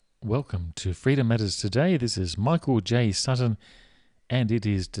Welcome to Freedom Matters Today. This is Michael J. Sutton, and it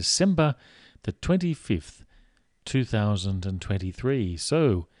is December the 25th, 2023.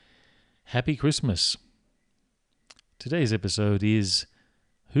 So, happy Christmas. Today's episode is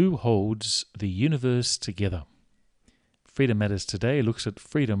Who Holds the Universe Together? Freedom Matters Today looks at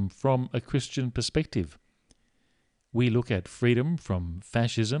freedom from a Christian perspective. We look at freedom from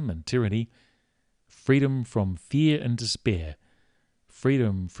fascism and tyranny, freedom from fear and despair,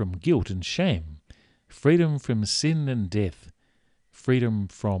 freedom from guilt and shame, freedom from sin and death, freedom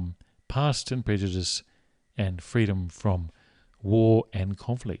from past and prejudice, and freedom from war and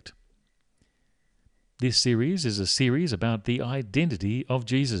conflict. This series is a series about the identity of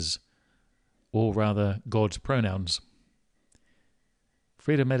Jesus, or rather God's pronouns.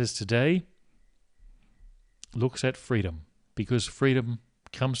 Freedom Matters Today looks at freedom, because freedom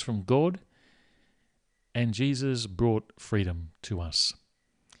comes from God, and Jesus brought freedom to us.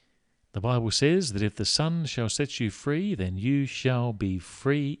 The Bible says that if the Son shall set you free, then you shall be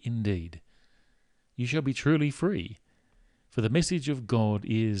free indeed. You shall be truly free, for the message of God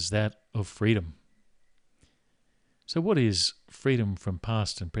is that of freedom. So what is freedom from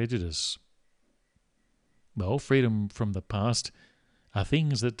past and prejudice? Well, freedom from the past are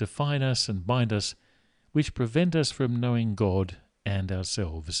things that define us and bind us, which prevent us from knowing God and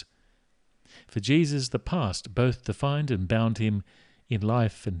ourselves. For Jesus, the past both defined and bound him in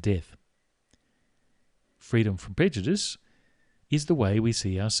life and death. Freedom from prejudice is the way we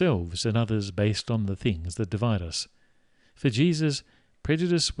see ourselves and others based on the things that divide us. For Jesus,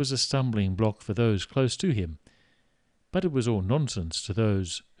 prejudice was a stumbling block for those close to him, but it was all nonsense to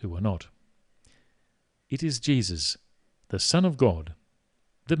those who were not. It is Jesus, the Son of God,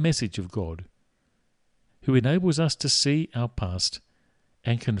 the message of God, who enables us to see our past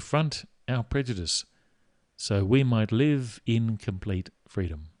and confront our prejudice, so we might live in complete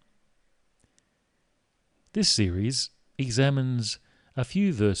freedom. This series examines a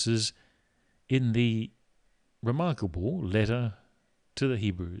few verses in the remarkable letter to the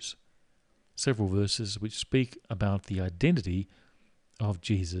Hebrews, several verses which speak about the identity of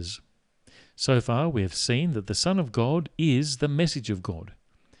Jesus. So far we have seen that the Son of God is the message of God,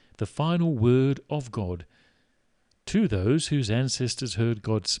 the final word of God, to those whose ancestors heard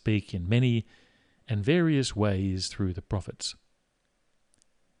God speak in many and various ways through the prophets.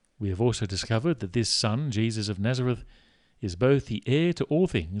 We have also discovered that this Son, Jesus of Nazareth, is both the heir to all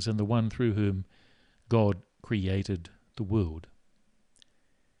things and the one through whom God created the world.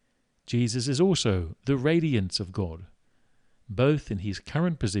 Jesus is also the radiance of God, both in his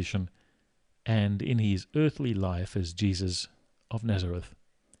current position and in his earthly life as Jesus of Nazareth.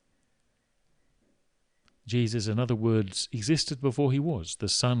 Jesus, in other words, existed before he was. The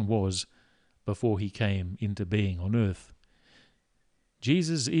Son was before he came into being on earth.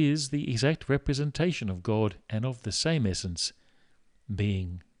 Jesus is the exact representation of God and of the same essence,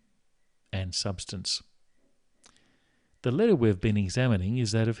 being and substance. The letter we've been examining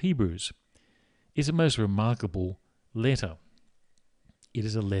is that of Hebrews. It's a most remarkable letter. It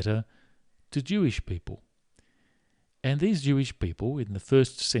is a letter to Jewish people. And these Jewish people in the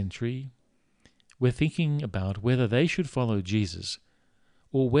first century were thinking about whether they should follow Jesus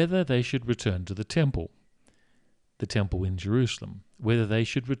or whether they should return to the temple in Jerusalem, whether they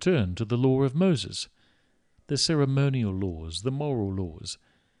should return to the law of Moses, the ceremonial laws, the moral laws,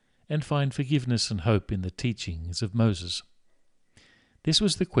 and find forgiveness and hope in the teachings of Moses. This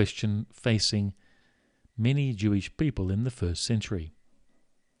was the question facing many Jewish people in the first century.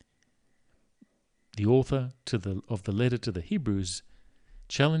 The author of the letter to the Hebrews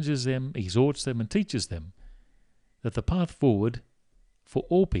challenges them, exhorts them, and teaches them that the path forward for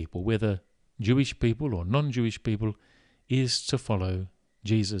all people, whether Jewish people or non-Jewish people, is to follow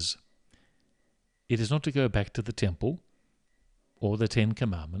Jesus. It is not to go back to the temple or the 10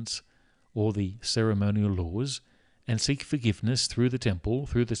 Commandments or the ceremonial laws and seek forgiveness through the temple,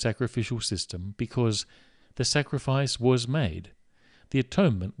 through the sacrificial system, because the sacrifice was made. The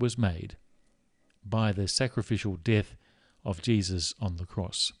atonement was made by the sacrificial death of Jesus on the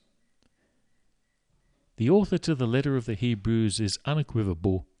cross. The author to the letter of the Hebrews is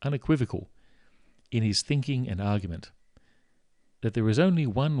unequivocal in his thinking and argument that there is only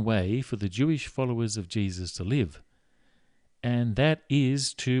one way for the Jewish followers of Jesus to live, and that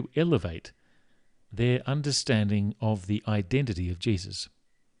is to elevate their understanding of the identity of Jesus.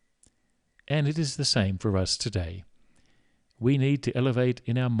 And it is the same for us today. We need to elevate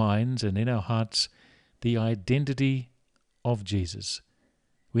in our minds and in our hearts the identity of Jesus.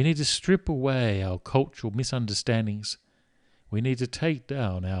 We need to strip away our cultural misunderstandings. We need to take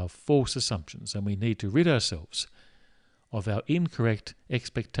down our false assumptions, and we need to rid ourselves of our incorrect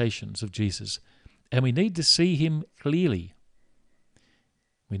expectations of Jesus. And we need to see him clearly.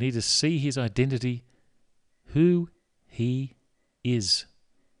 We need to see his identity, who he is.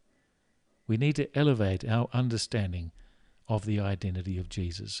 We need to elevate our understanding of the identity of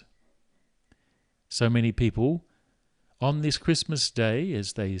Jesus. So many people on this Christmas day,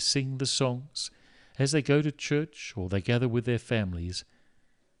 as they sing the songs, as they go to church or they gather with their families,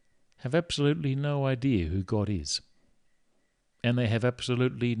 have absolutely no idea who God is. And they have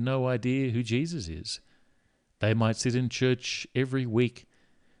absolutely no idea who Jesus is. They might sit in church every week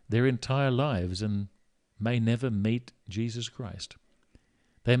their entire lives and may never meet Jesus Christ.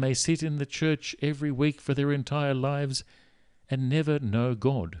 They may sit in the church every week for their entire lives and never know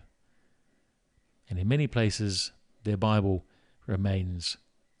God. And in many places, their Bible remains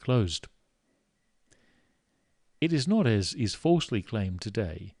closed. It is not, as is falsely claimed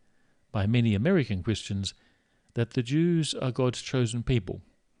today by many American Christians, that the Jews are God's chosen people,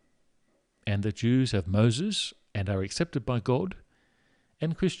 and the Jews have Moses and are accepted by God,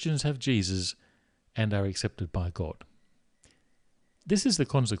 and Christians have Jesus and are accepted by God. This is the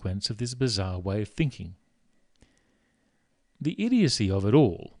consequence of this bizarre way of thinking. The idiocy of it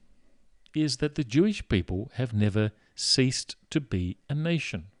all is that the Jewish people have never ceased to be a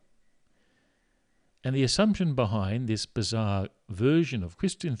nation. And the assumption behind this bizarre version of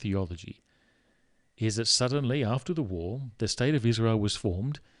Christian theology is that suddenly, after the war, the State of Israel was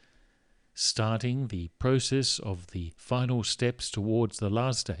formed, starting the process of the final steps towards the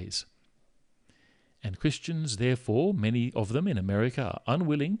last days. And Christians, therefore, many of them in America, are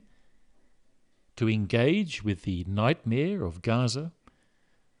unwilling to engage with the nightmare of Gaza,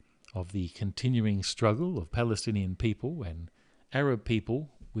 of the continuing struggle of Palestinian people and Arab people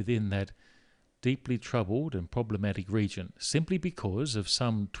within that deeply troubled and problematic region, simply because of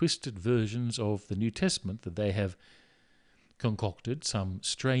some twisted versions of the New Testament that they have concocted, some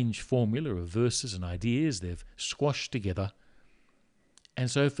strange formula of verses and ideas they've squashed together. And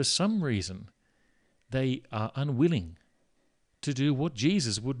so for some reason, they are unwilling to do what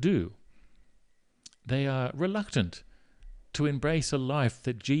Jesus would do. They are reluctant to embrace a life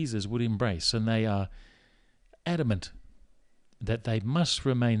that Jesus would embrace, and they are adamant that they must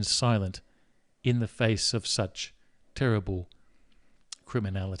remain silent in the face of such terrible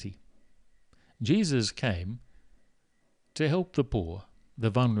criminality. Jesus came to help the poor, the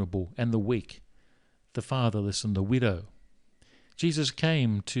vulnerable and the weak, the fatherless and the widow. Jesus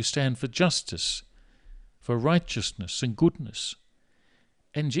came to stand for justice, for righteousness and goodness.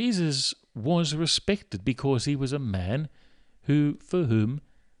 And Jesus was respected because he was a man for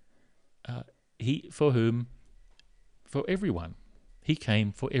everyone. He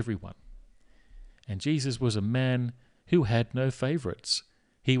came for everyone. And Jesus was a man who had no favourites.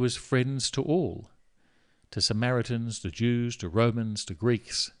 He was friends to all, to Samaritans, to Jews, to Romans, to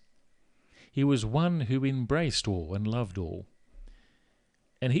Greeks. He was one who embraced all and loved all.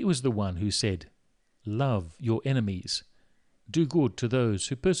 And he was the one who said, "Love your enemies, do good to those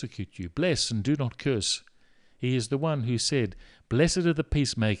who persecute you, bless and do not curse." He is the one who said, "Blessed are the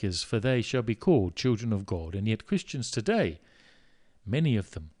peacemakers, for they shall be called children of God." And yet Christians today, many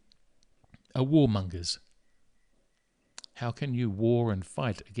of them, are warmongers. How can you war and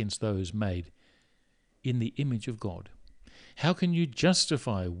fight against those made in the image of God? How can you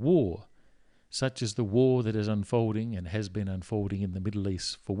justify war, such as the war that is unfolding and has been unfolding in the Middle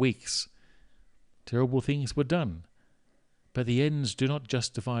East for weeks? Terrible things were done, but the ends do not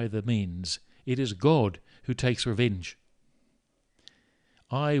justify the means. It is God who takes revenge.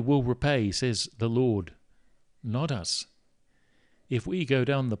 "I will repay," says the Lord, not us. If we go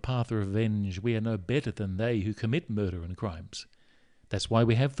down the path of revenge, we are no better than they who commit murder and crimes. That's why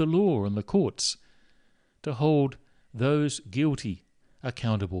we have the law and the courts, to hold those guilty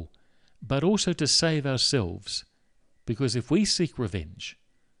accountable, but also to save ourselves, because if we seek revenge,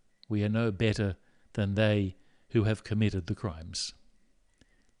 we are no better than they who have committed the crimes.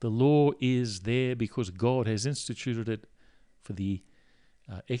 The law is there because God has instituted it for the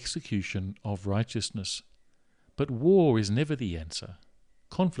execution of righteousness. But war is never the answer.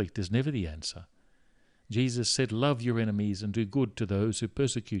 Conflict is never the answer. Jesus said, "Love your enemies and do good to those who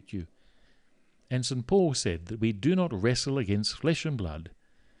persecute you." And St. Paul said that we do not wrestle against flesh and blood,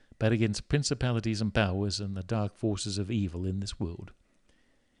 but against principalities and powers and the dark forces of evil in this world.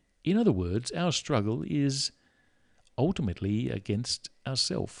 In other words, our struggle is ultimately against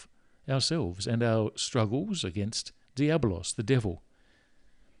ourselves, and our struggles against Diabolos, the devil,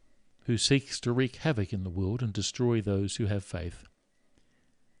 who seeks to wreak havoc in the world and destroy those who have faith.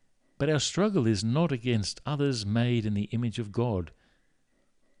 But our struggle is not against others made in the image of God.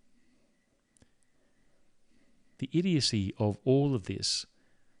 The idiocy of all of this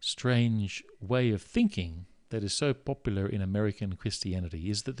strange way of thinking that is so popular in American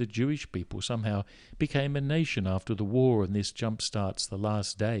Christianity is that the Jewish people somehow became a nation after the war, and this jumpstarts the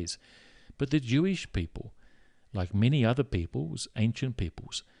last days. But the Jewish people, like many other peoples, ancient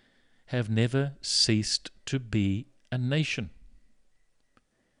peoples, have never ceased to be a nation.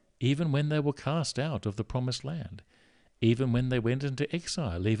 Even when they were cast out of the promised land, even when they went into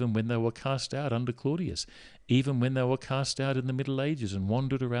exile, even when they were cast out under Claudius, even when they were cast out in the Middle Ages and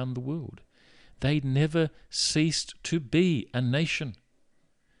wandered around the world, they never ceased to be a nation.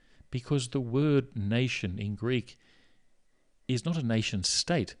 Because the word nation in Greek is not a nation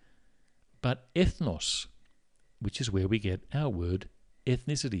state, but ethnos, which is where we get our word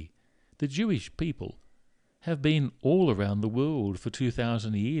ethnicity. The Jewish people have been all around the world for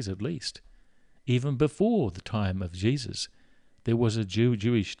 2,000 years at least. Even before the time of Jesus, there was a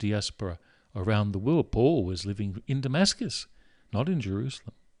Jewish diaspora around the world. Paul was living in Damascus, not in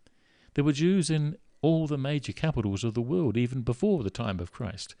Jerusalem. There were Jews in all the major capitals of the world, even before the time of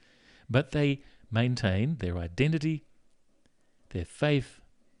Christ. But they maintained their identity, their faith,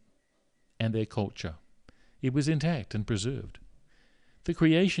 and their culture. It was intact and preserved. The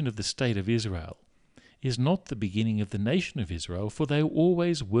creation of the state of Israel is not the beginning of the nation of Israel, for they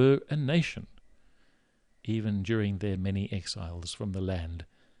always were a nation, even during their many exiles from the land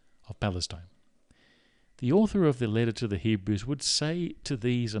of Palestine. The author of the letter to the Hebrews would say to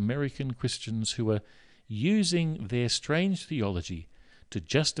these American Christians who are using their strange theology to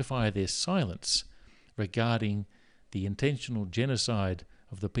justify their silence regarding the intentional genocide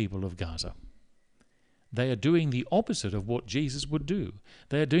of the people of Gaza. They are doing the opposite of what Jesus would do.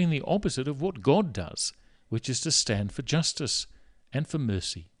 They are doing the opposite of what God does, which is to stand for justice and for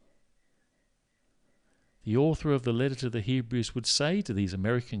mercy. The author of the letter to the Hebrews would say to these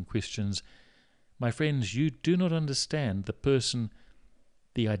American Christians, my friends, you do not understand the person,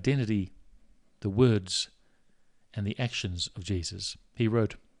 the identity, the words, and the actions of Jesus. He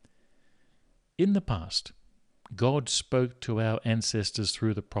wrote, in the past, God spoke to our ancestors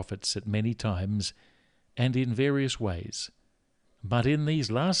through the prophets at many times and in various ways. But in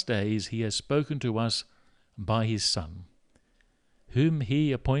these last days he has spoken to us by his Son, whom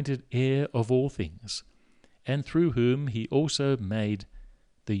he appointed heir of all things, and through whom he also made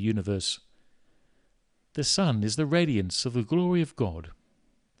the universe. The Son is the radiance of the glory of God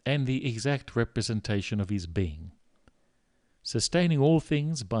and the exact representation of his being, sustaining all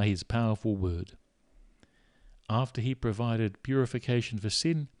things by his powerful word. After he provided purification for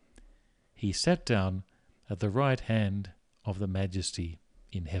sin, he sat down at the right hand of the Majesty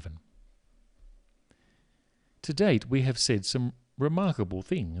in heaven. To date, we have said some remarkable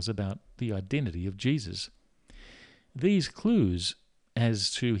things about the identity of Jesus. These clues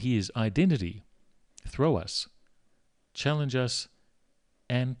as to his identity throw us, challenge us,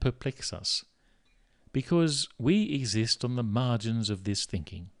 and perplex us, because we exist on the margins of this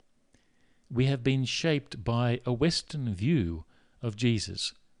thinking. We have been shaped by a Western view of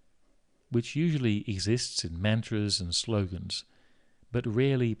Jesus, which usually exists in mantras and slogans, but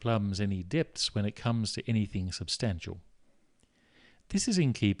rarely plumbs any depths when it comes to anything substantial. This is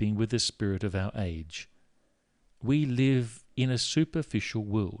in keeping with the spirit of our age. We live in a superficial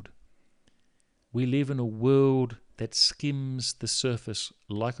world. We live in a world that skims the surface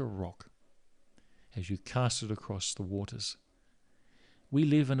like a rock as you cast it across the waters. We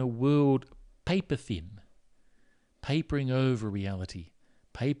live in a world paper thin, papering over reality,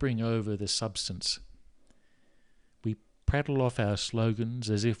 papering over the substance. We prattle off our slogans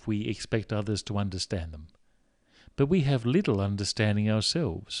as if we expect others to understand them. But we have little understanding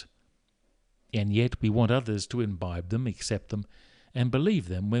ourselves, and yet we want others to imbibe them, accept them, and believe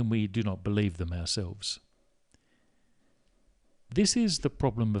them when we do not believe them ourselves. This is the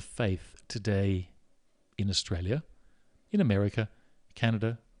problem of faith today in Australia, in America,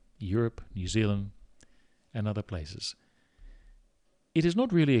 Canada, Europe, New Zealand, and other places. It is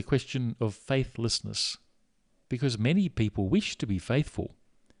not really a question of faithlessness, because many people wish to be faithful,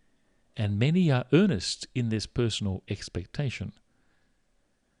 and many are earnest in this personal expectation.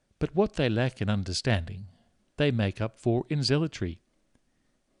 But what they lack in understanding, they make up for in zealotry,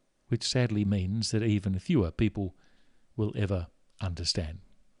 which sadly means that even fewer people will ever understand.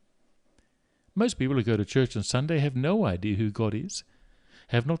 Most people who go to church on Sunday have no idea who God is,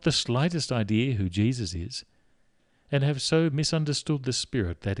 have not the slightest idea who Jesus is, and have so misunderstood the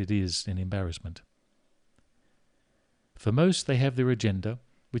Spirit that it is an embarrassment. For most, they have their agenda,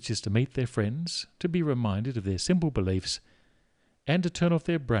 which is to meet their friends, to be reminded of their simple beliefs, and to turn off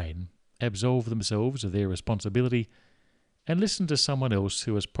their brain, absolve themselves of their responsibility, and listen to someone else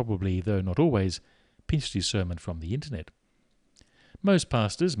who has probably, though not always, pinched his sermon from the internet. Most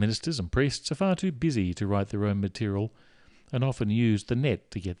pastors, ministers and priests are far too busy to write their own material and often use the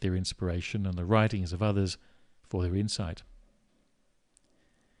net to get their inspiration and the writings of others for their insight.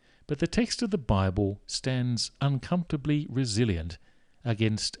 But the text of the Bible stands uncomfortably resilient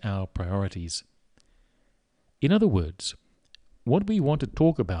against our priorities. In other words, what we want to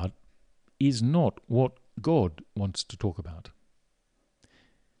talk about is not what God wants to talk about.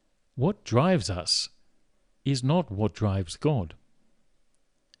 What drives us is not what drives God.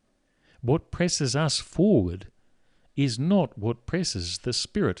 What presses us forward is not what presses the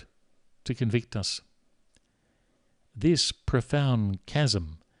Spirit to convict us. This profound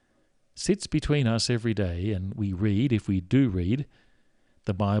chasm sits between us every day, and we read, if we do read,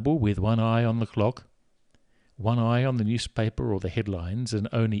 the Bible with one eye on the clock, one eye on the newspaper or the headlines, and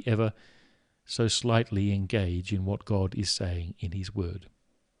only ever so slightly engage in what God is saying in His Word.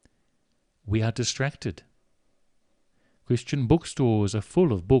 We are distracted. Christian bookstores are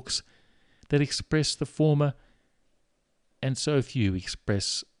full of books that express the former, and so few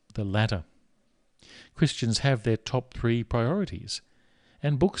express the latter. Christians have their top 3 priorities,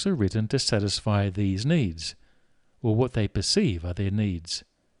 and books are written to satisfy these needs, or what they perceive are their needs.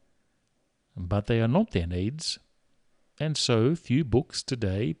 But they are not their needs, and so few books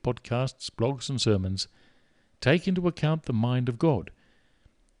today, podcasts, blogs and sermons, take into account the mind of God,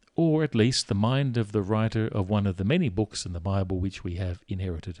 or at least the mind of the writer of one of the many books in the Bible which we have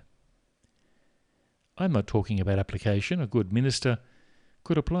inherited. I'm not talking about application. A good minister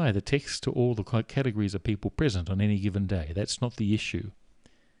could apply the text to all the categories of people present on any given day. That's not the issue.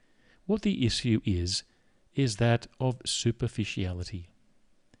 What the issue is that of superficiality.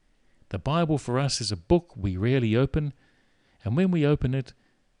 The Bible for us is a book we rarely open, and when we open it,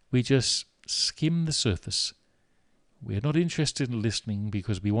 we just skim the surface. We're not interested in listening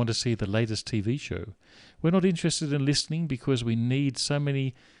because we want to see the latest TV show. We're not interested in listening because we need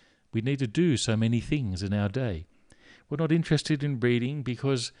to do so many things in our day. We're not interested in reading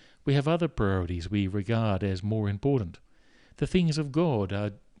because we have other priorities we regard as more important. The things of God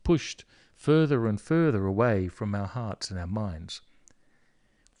are pushed further and further away from our hearts and our minds.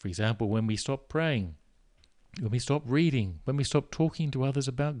 For example, when we stop praying, when we stop reading, when we stop talking to others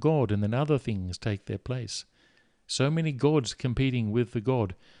about God, and then other things take their place. So many gods competing with the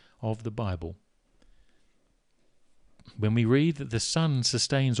God of the Bible. When we read that the Son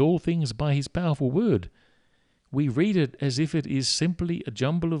sustains all things by His powerful word, we read it as if it is simply a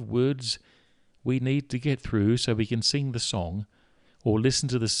jumble of words we need to get through so we can sing the song, or listen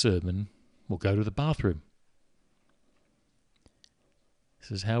to the sermon, or go to the bathroom.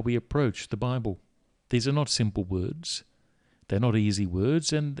 This is how we approach the Bible. These are not simple words. They're not easy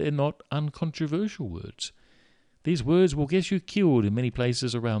words, and they're not uncontroversial words. These words will get you killed in many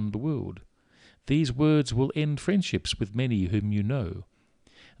places around the world. These words will end friendships with many whom you know.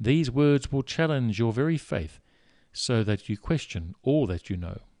 These words will challenge your very faith so that you question all that you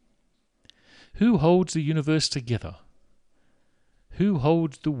know. Who holds the universe together? Who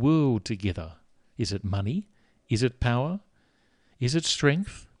holds the world together? Is it money? Is it power? Is it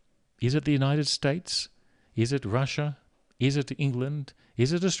strength? Is it the United States? Is it Russia? Is it England?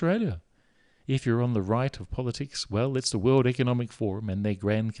 Is it Australia? If you're on the right of politics, well, it's the World Economic Forum and their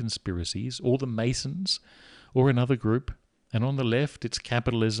grand conspiracies, or the Masons, or another group. And on the left, it's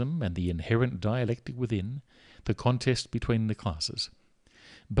capitalism and the inherent dialectic within, the contest between the classes.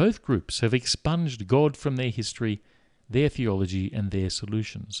 Both groups have expunged God from their history, their theology, and their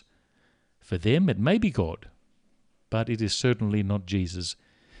solutions. For them, it may be God, but it is certainly not Jesus.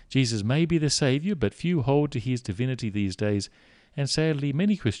 Jesus may be the Saviour, but few hold to His divinity these days, and sadly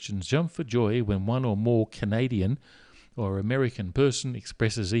many Christians jump for joy when one or more Canadian or American person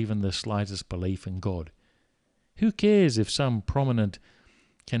expresses even the slightest belief in God. Who cares if some prominent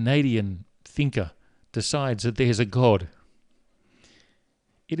Canadian thinker decides that there's a God?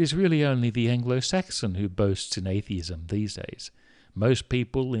 It is really only the Anglo-Saxon who boasts in atheism these days. Most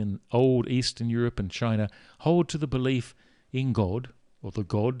people in old Eastern Europe and China hold to the belief in God, or the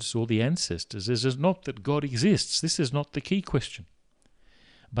gods, or the ancestors. It is not that God exists. This is not the key question.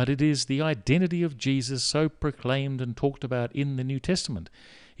 But it is the identity of Jesus so proclaimed and talked about in the New Testament.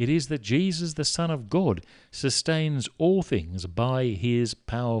 It is that Jesus, the Son of God, sustains all things by His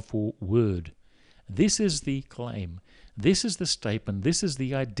powerful word. This is the claim. This is the statement. This is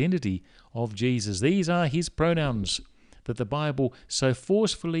the identity of Jesus. These are His pronouns that the Bible so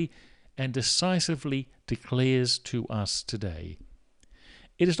forcefully and decisively declares to us today.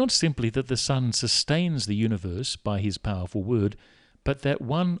 It is not simply that the Son sustains the universe by His powerful word, but that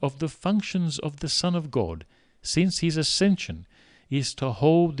one of the functions of the Son of God, since His ascension, is to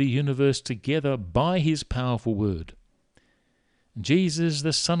hold the universe together by his powerful word. Jesus,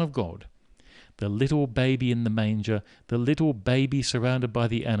 the Son of God, the little baby in the manger, the little baby surrounded by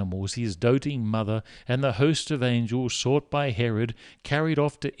the animals, his doting mother, and the host of angels sought by Herod, carried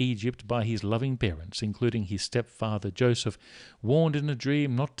off to Egypt by his loving parents, including his stepfather Joseph, warned in a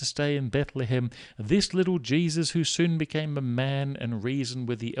dream not to stay in Bethlehem, this little Jesus who soon became a man and reasoned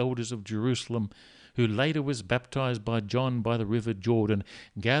with the elders of Jerusalem, who later was baptized by John by the river Jordan,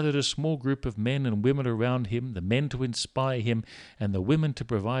 gathered a small group of men and women around him, the men to inspire him and the women to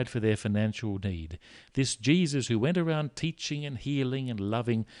provide for their financial need. This Jesus who went around teaching and healing and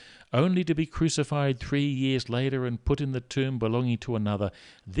loving, only to be crucified 3 years later and put in the tomb belonging to another,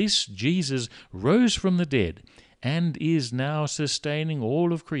 this Jesus rose from the dead and is now sustaining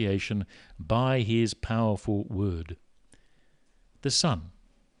all of creation by his powerful word. The Son.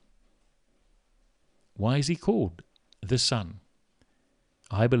 Why is he called the Son?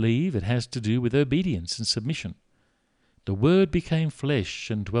 I believe it has to do with obedience and submission. The Word became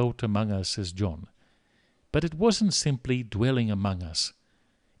flesh and dwelt among us, says John. But it wasn't simply dwelling among us.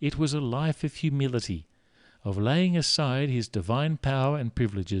 It was a life of humility, of laying aside his divine power and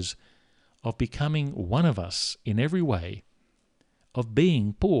privileges, of becoming one of us in every way, of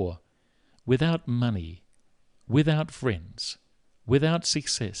being poor, without money, without friends, without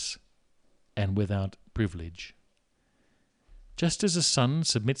success, and without privilege. Just as a son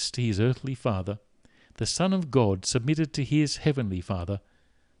submits to his earthly father, the Son of God submitted to his heavenly Father,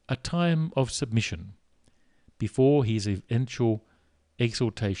 a time of submission, before his eventual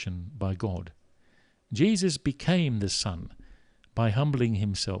exaltation by God. Jesus became the Son by humbling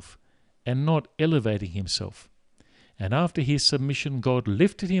himself and not elevating himself, and after his submission God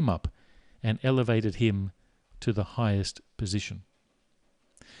lifted him up and elevated him to the highest position.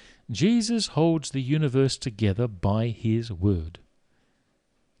 Jesus holds the universe together by his word.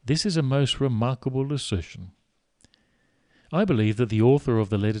 This is a most remarkable assertion. I believe that the author of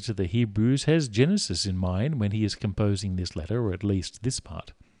the letter to the Hebrews has Genesis in mind when he is composing this letter, or at least this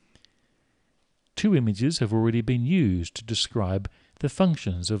part. 2 images have already been used to describe the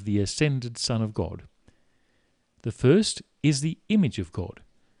functions of the ascended Son of God. The first is the image of God,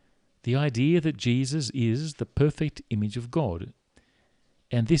 the idea that Jesus is the perfect image of God.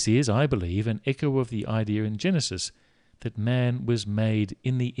 And this is, I believe, an echo of the idea in Genesis that man was made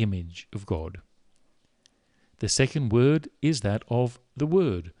in the image of God. The second word is that of the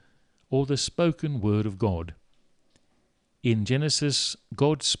Word, or the spoken word of God. In Genesis,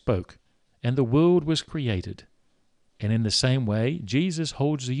 God spoke, and the world was created. And in the same way, Jesus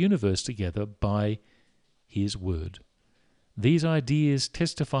holds the universe together by his word. These ideas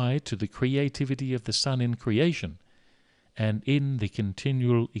testify to the creativity of the Son in creation, and in the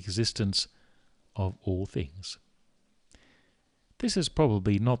continual existence of all things. This is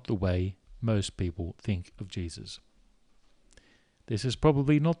probably not the way most people think of Jesus. This is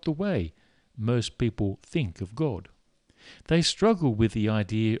probably not the way most people think of God. They struggle with the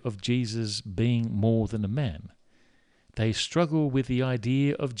idea of Jesus being more than a man. They struggle with the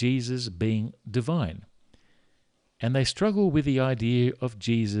idea of Jesus being divine. And they struggle with the idea of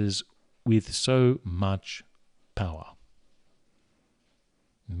Jesus with so much power.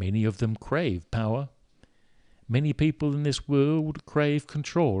 Many of them crave power. Many people in this world crave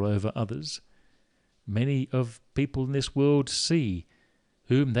control over others. Many of people in this world see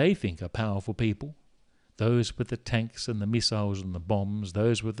whom they think are powerful people, those with the tanks and the missiles and the bombs,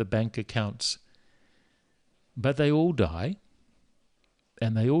 those with the bank accounts. But they all die,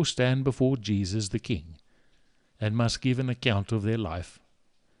 and they all stand before Jesus the King, and must give an account of their life,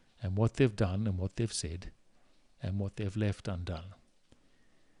 and what they've done and what they've said, and what they've left undone.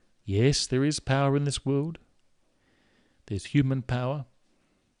 Yes, there is power in this world. There's human power,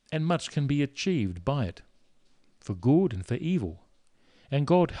 and much can be achieved by it, for good and for evil. And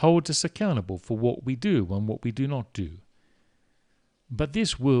God holds us accountable for what we do and what we do not do. But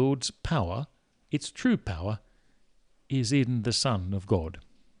this world's power, its true power, is in the Son of God.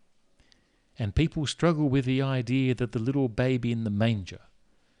 And people struggle with the idea that the little baby in the manger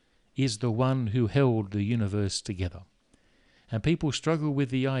is the one who held the universe together. And people struggle with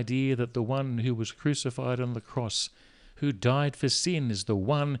the idea that the one who was crucified on the cross, who died for sin, is the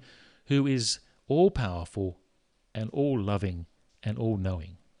one who is all-powerful and all-loving and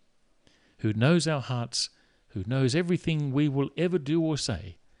all-knowing, who knows our hearts, who knows everything we will ever do or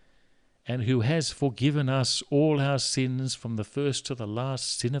say, and who has forgiven us all our sins from the first to the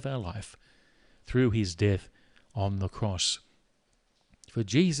last sin of our life through his death on the cross. For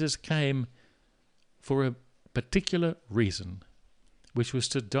Jesus came for a particular reason, which was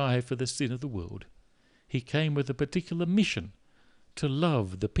to die for the sin of the world. He came with a particular mission, to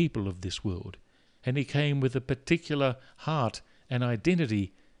love the people of this world, and he came with a particular heart and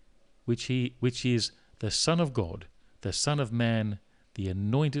identity which is the Son of God, the Son of Man, the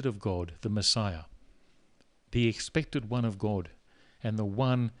anointed of God, the Messiah, the expected one of God, and the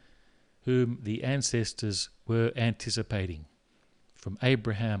one whom the ancestors were anticipating. From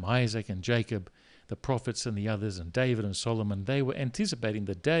Abraham, Isaac and Jacob, the prophets and the others, and David and Solomon, they were anticipating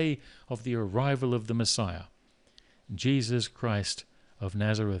the day of the arrival of the Messiah, Jesus Christ of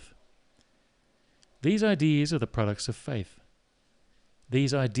Nazareth. These ideas are the products of faith.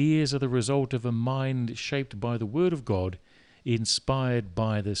 These ideas are the result of a mind shaped by the Word of God, inspired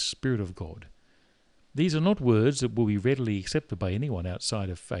by the Spirit of God. These are not words that will be readily accepted by anyone outside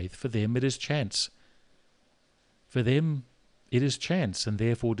of faith. For them it is chance. For them it is chance and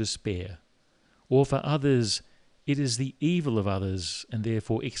therefore despair. Or for others it is the evil of others and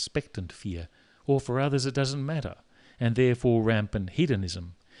therefore expectant fear. Or for others it doesn't matter and therefore rampant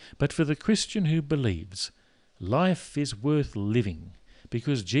hedonism. But for the Christian who believes, life is worth living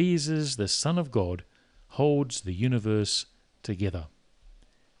because Jesus, the Son of God, holds the universe together.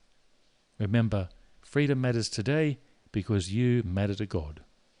 Remember, freedom matters today because you matter to God.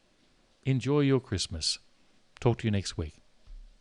 Enjoy your Christmas. Talk to you next week.